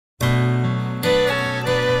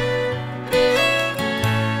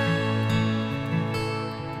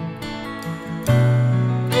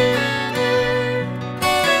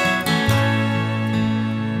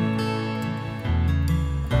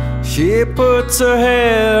She puts her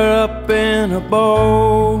hair up in a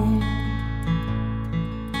bow,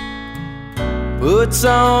 puts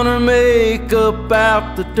on her makeup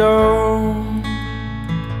out the door.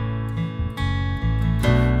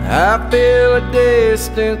 I feel a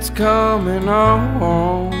distance coming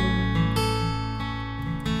on,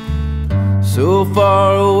 so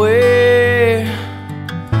far away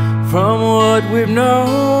from what we've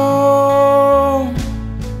known.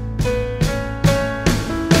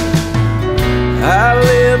 I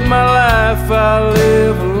live my life, I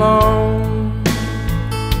live alone.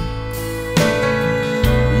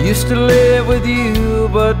 Used to live with you,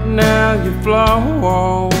 but now you've flown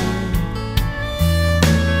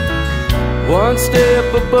one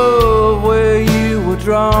step above where you were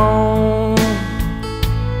drawn.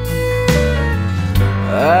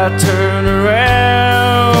 I turn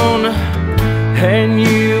around and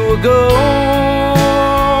you were gone.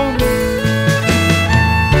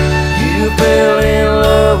 You fell in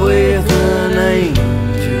love with an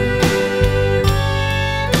angel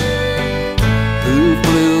who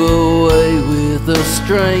flew away with a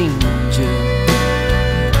stranger.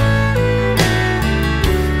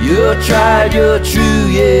 You're tried, you're true,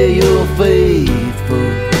 yeah, you're faithful.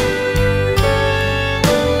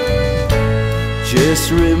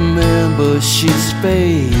 Just remember she's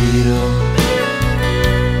fatal.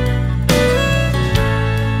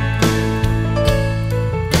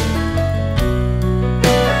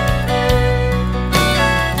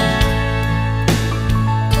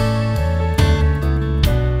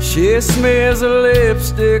 She smears her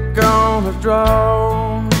lipstick on her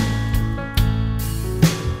draw,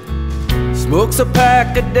 smokes a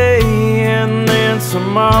pack a day and then some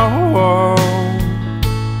more.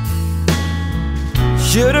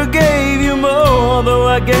 Should've gave you more, though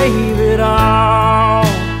I gave it all.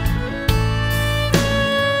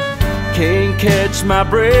 Can't catch my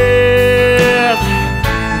breath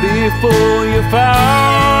before you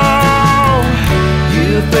fall.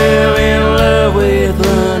 You fell in love with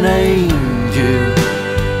an angel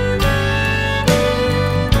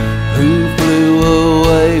who flew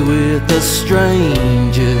away with a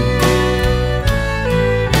stranger.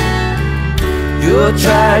 You're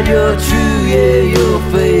tried, you're true, yeah, you're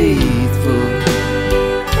faithful.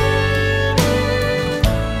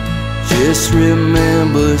 Just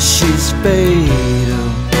remember she's fatal.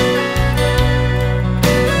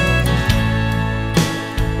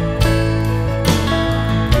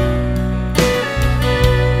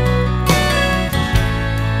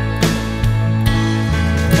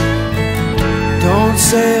 Don't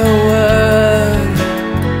say a word,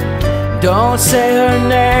 don't say her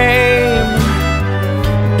name,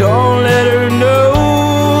 don't let her know,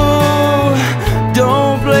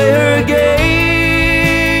 don't play her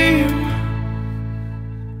game.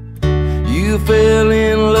 You fell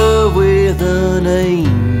in love with an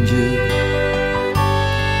angel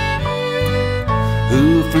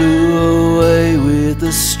who flew away with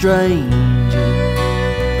a stranger.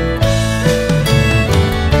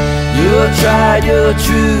 You're tried, you're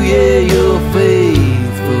true, yeah, you're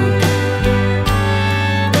faithful.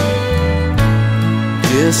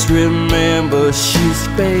 Just remember she's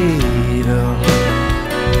fatal.